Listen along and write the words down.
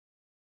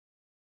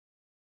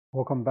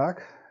Welcome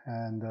back,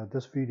 and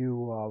this video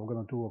we're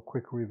going to do a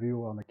quick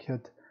review on the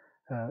kit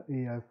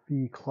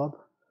AFV Club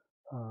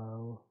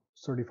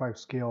 35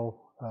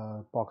 scale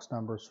box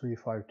number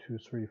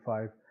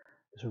 35235.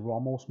 It's a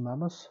Rommel's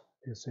Mammoth.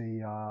 It's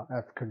a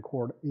African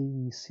Cord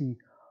AEC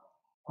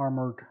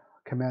armored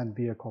command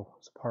vehicle.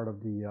 It's part of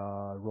the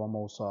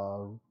Rommel's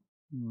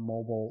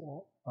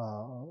mobile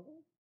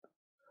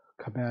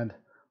command,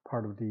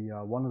 part of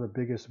the one of the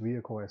biggest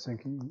vehicle I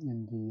think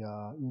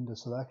in the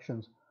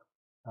selections.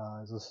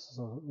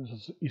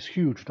 It's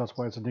huge. That's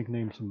why it's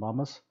nicknamed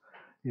Mammoth.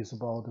 It's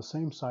about the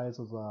same size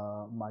as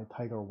my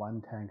Tiger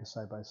 1 tank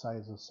side by side.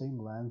 It's the same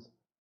length,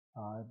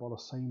 about the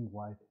same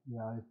weight.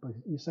 Yeah, but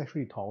it's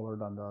actually taller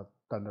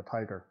than the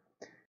Tiger.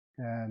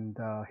 And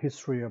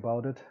history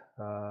about it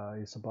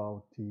is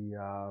about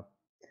the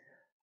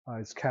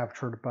it's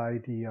captured by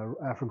the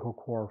African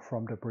Corps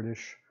from the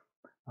British.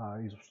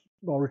 It's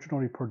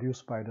originally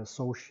produced by the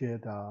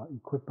Associate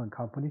Equipment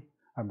Company.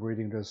 I'm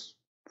reading this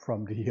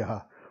from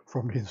the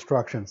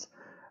instructions.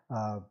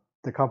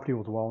 The company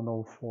was well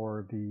known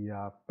for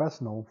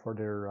best known for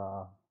their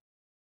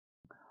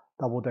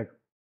double deck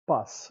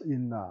bus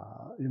in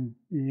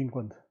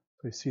England.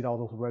 So you see all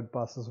those red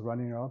buses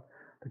running around.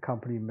 The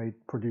company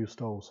produced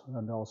those,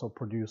 and they also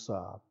produce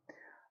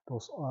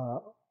those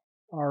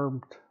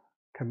armed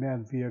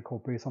command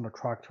vehicle based on a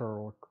tractor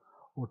or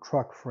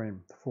truck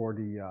frame for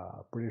the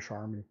British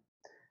Army.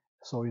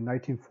 So in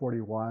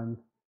 1941,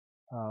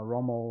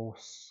 Rommel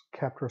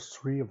captured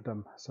 3 of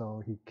them.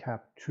 So he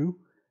capped 2,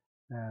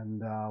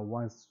 and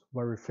one's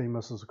very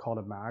famous is called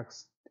a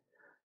Max,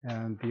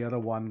 and the other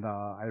one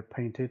I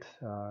painted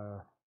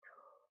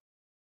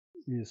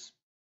is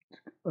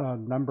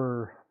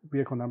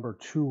vehicle number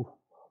 2,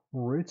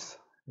 Moritz.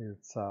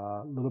 It's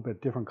a little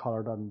bit different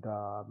color than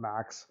the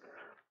Max,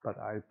 but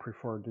I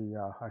prefer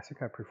I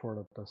think I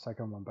prefer the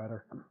second one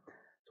better.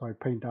 So I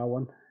paint that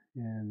one,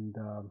 and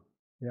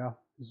yeah,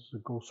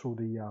 just go through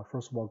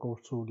first of all, go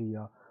through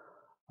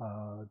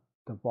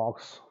the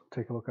box,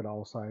 take a look at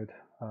outside.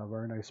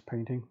 Very nice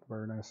painting,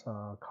 very nice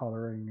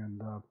coloring,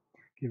 and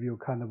give you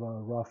kind of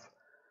a rough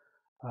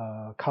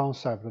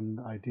concept and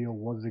idea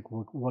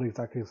what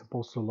exactly it's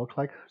supposed to look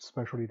like,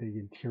 especially the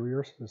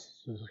interiors.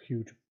 This is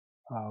huge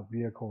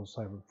vehicles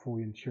have a full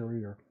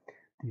interior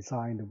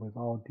designed with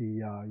all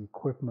the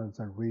equipment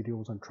and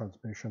radios and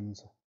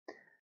transmissions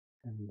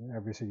and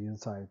everything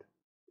inside.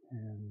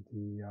 And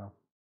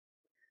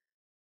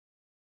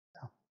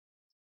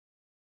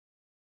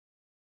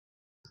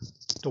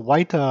the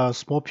white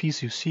small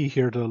piece you see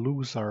here, the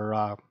loose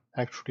are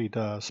actually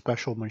the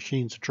special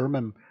machines,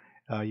 German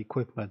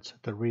equipment,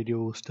 the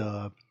radios,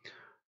 the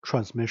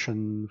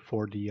transmission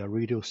for the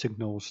radio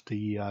signals,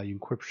 the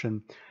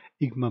encryption,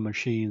 IGMA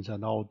machines,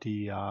 and all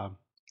the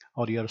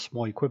other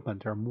small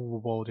equipment. They're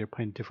movable. They're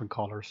painted different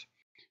colors.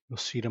 You'll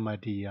see them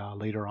at the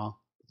later on.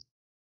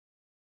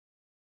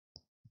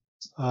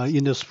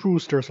 In the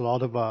sprues, there's a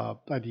lot of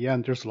at the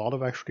end. There's a lot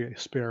of actually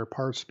spare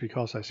parts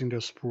because I think the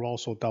sprue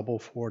also double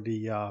for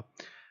the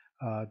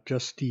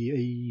just the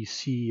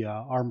AEC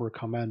armor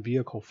command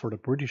vehicle for the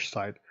British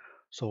side.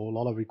 So a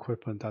lot of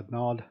equipment that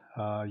not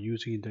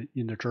using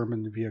in the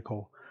German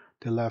vehicle,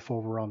 they left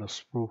over on the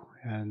sprue.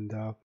 And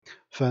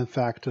fun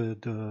fact,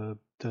 the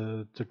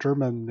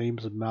German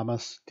names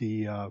Mammoth,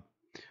 the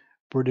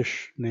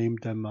British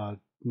named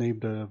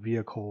the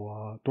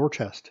vehicle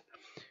Dorchester.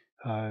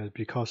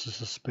 Because it's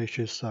a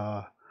spacious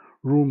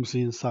rooms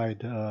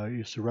inside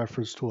is a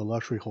reference to a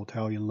luxury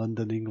hotel in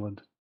London,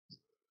 England.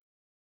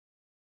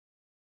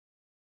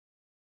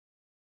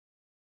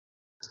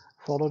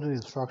 Follow the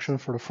instruction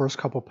for the first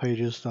couple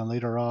pages, then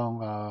later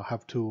on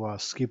have to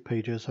skip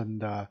pages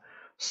and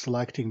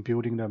selecting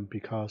building them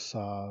because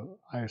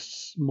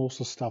most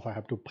of the stuff I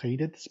have to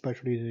paint it,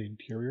 especially the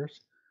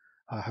interiors.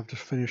 I have to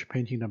finish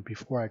painting them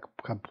before I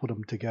can put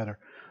them together.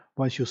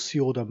 Once you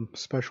seal them,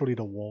 especially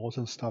the walls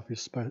and stuff,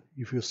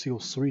 if you seal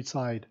 3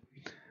 sides,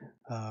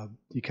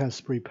 you can't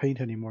spray paint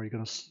anymore. You're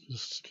gonna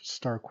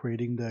start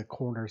creating the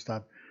corners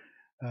that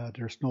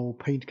there's no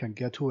paint can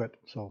get to it.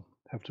 So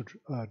have to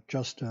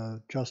adjust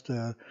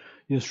the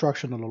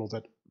instruction a little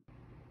bit.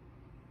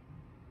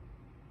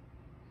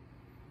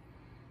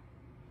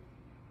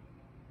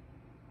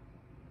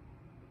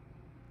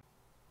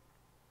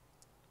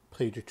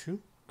 Page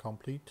 2,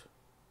 complete.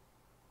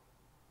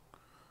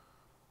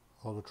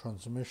 All the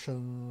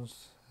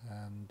transmissions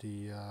and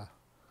the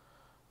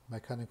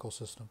mechanical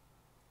system.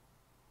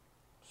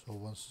 So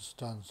once it's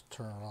done,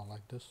 turn around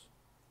like this.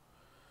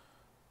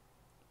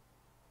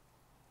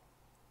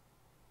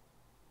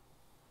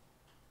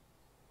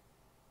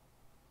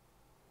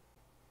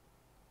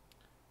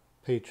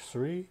 Page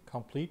 3,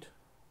 complete.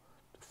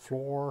 The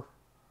floor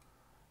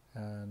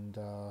and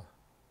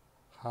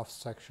half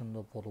section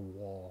of the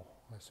wall.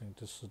 I think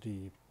this is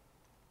the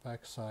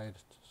back side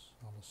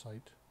on the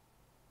site.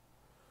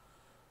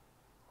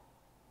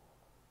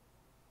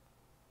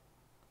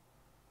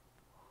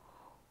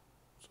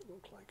 What's it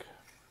look like?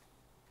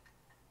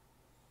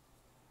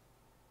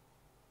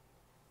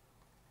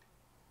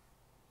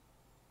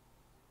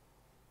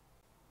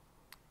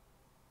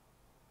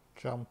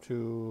 jump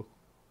to,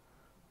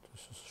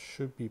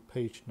 should be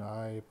page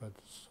 9, but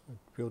I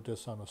built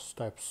this on a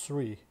step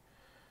 3.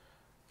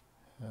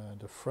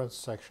 The front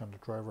section, the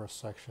driver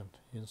section,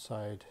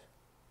 inside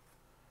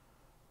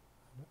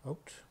and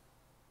out.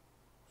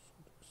 So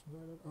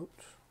there's that out.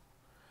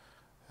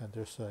 And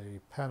there's a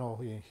panel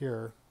in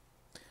here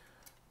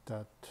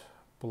that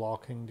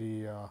blocking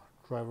the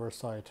driver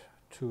side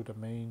to the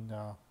main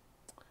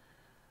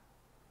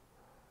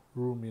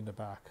room in the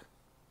back.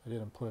 I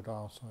didn't put it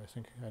on, so I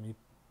think I need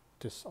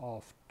this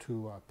off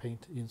to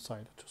paint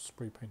inside, to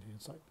spray paint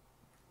inside.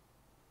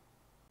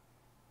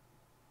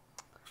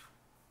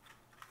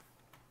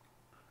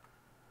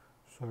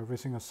 So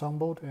everything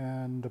assembled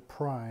and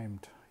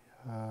primed.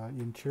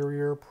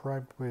 Interior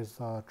primed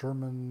with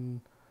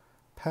German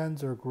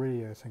Panzer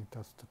Gray, I think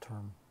that's the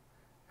term.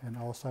 And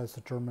outside is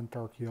the German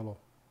dark yellow.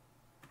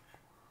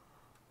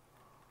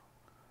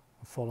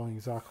 Following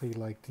exactly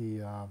like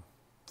the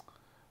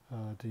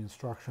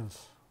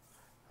instructions,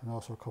 and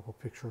also a couple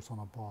pictures on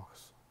a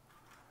box.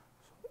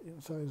 So the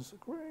inside is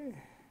gray.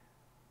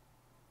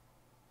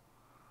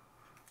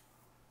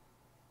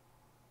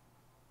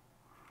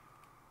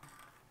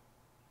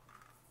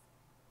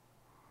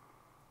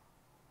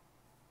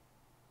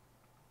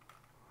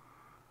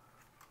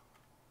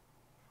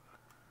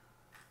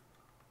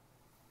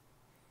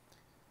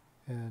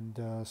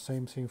 And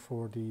same thing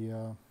for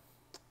the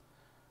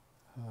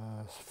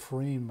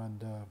frame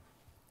and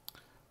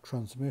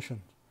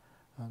transmission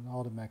and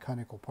all the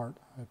mechanical part.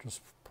 I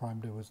just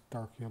primed it with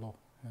dark yellow,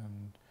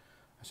 and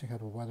I think I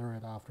had to weather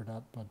it after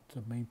that, but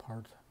the main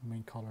part,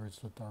 main color is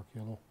the dark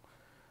yellow.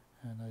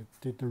 And I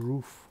did the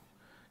roof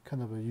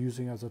kind of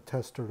using as a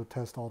tester to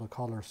test all the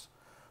colors.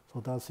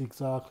 So that's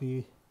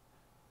exactly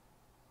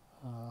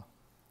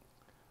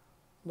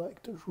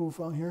like the roof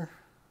on here.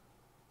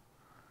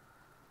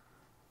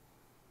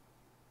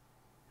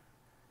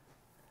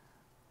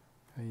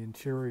 The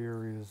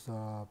interior is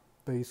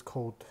base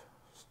coat,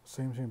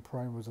 same thing,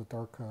 primed with a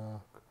dark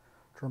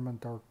German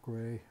dark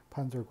gray,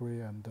 Panzer Gray,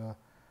 and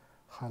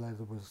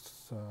highlighted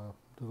with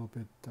a little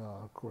bit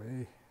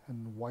gray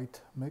and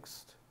white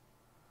mixed.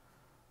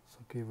 So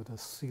gave it a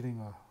ceiling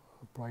a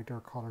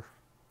brighter color.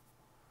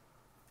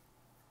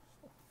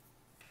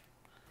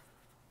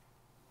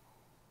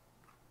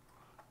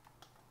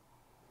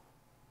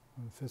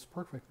 And it fits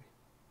perfectly.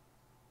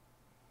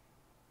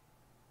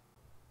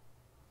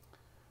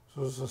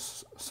 So this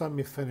is a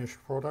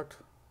semi-finished product.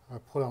 I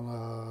put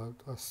on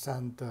a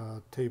sand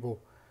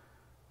table.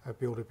 I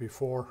built it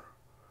before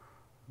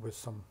with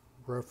some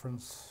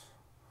reference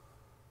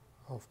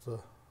of the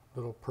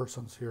little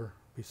persons here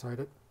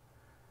beside it,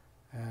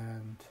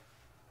 and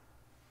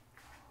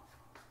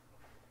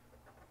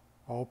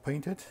all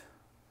painted,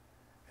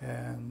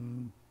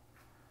 and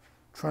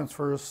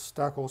transfers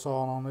stackles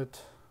all on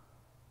it,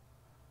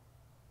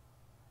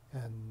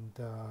 and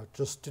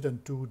just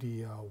didn't do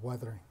the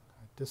weathering.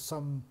 Did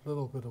some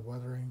little bit of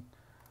weathering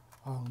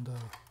on the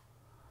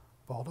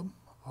bottom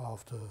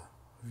of the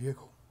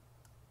vehicle.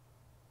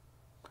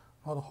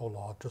 Not a whole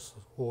lot, just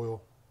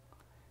oil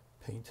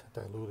paint,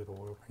 diluted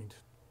oil paint,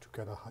 to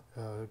get a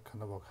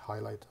kind of a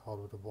highlight out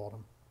of the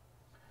bottom.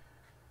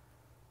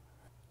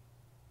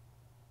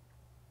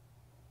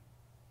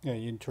 Yeah,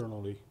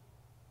 internally,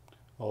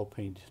 all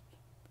paint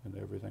and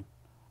everything.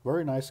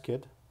 Very nice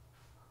kit,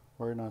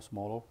 very nice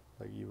model.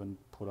 I even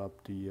put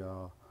up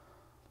the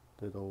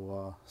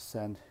little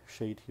sand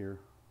shade here.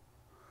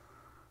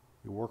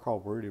 You work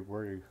out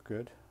very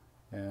good.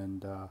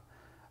 And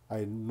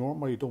I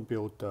normally don't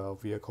build a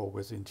vehicle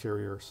with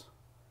interiors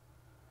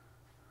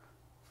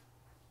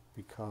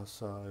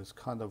because it's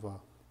kind of a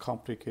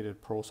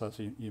complicated process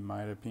in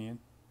my opinion.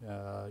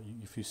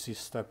 If you see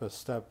step by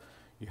step,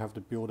 you have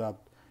to build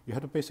up, you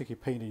have to basically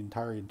paint the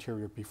entire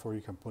interior before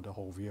you can put the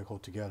whole vehicle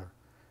together.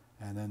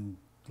 And then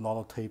a lot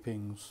of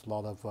tapings, a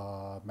lot of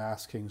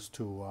maskings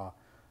to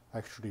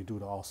actually do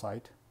the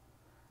outside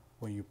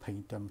when you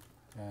paint them.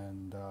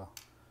 And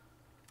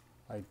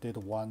I did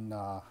one,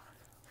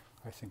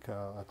 I think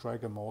a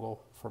Dragon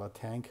model for the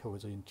tank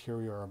with the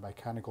interior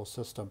mechanical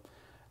system.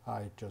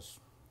 I just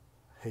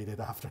hated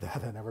after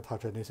that. I never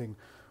touched anything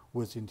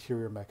with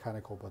interior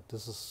mechanical, but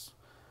this is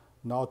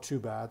not too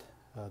bad.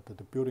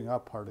 The building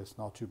up part is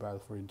not too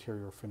bad for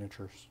interior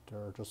finishers.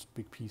 They're just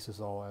big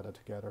pieces all added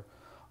together.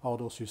 All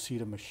those you see,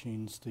 the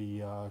machines,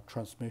 the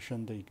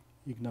transmission, the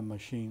Ignite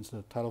machines,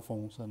 the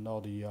telephones, and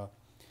all the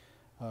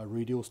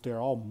radios, they're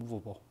all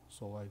movable.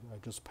 So I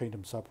just paint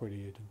them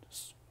separately.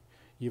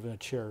 Even the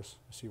chairs,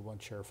 you see one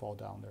chair fall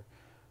down there.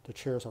 The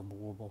chairs are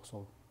movable,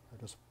 so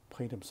I just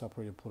paint them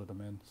separately and put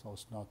them in. So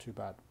it's not too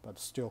bad. But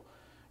still,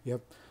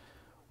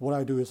 what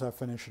I do is I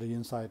finish the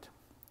inside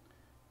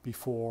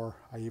before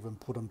I even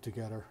put them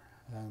together.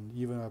 And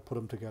even when I put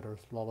them together,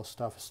 a lot of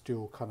stuff is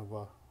still kind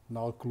of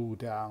not glued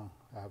down.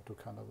 I have to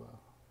kind of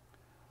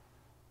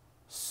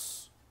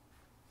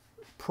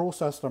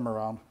process them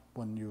around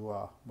when you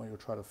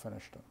try to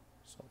finish them.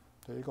 So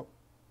there you go.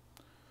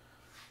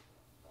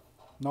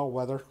 No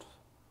weathered,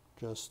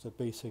 just the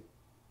basic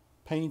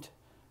paint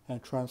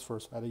and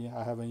transfers.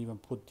 I haven't even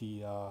put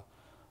the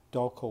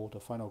dull coat, the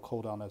final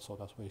coat on it, so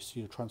that's why you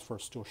see the transfer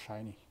is still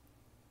shiny.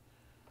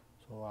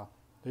 So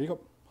there you go.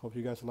 Hope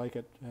you guys like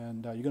it,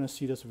 and you're gonna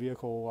see this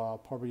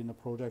vehicle probably in the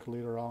project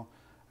later on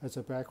as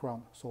a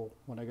background. So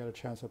when I get a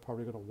chance, I'm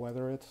probably gonna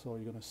weather it. So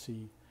you're gonna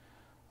see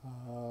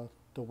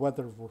the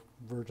weather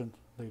version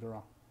later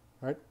on.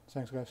 All right,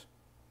 thanks guys.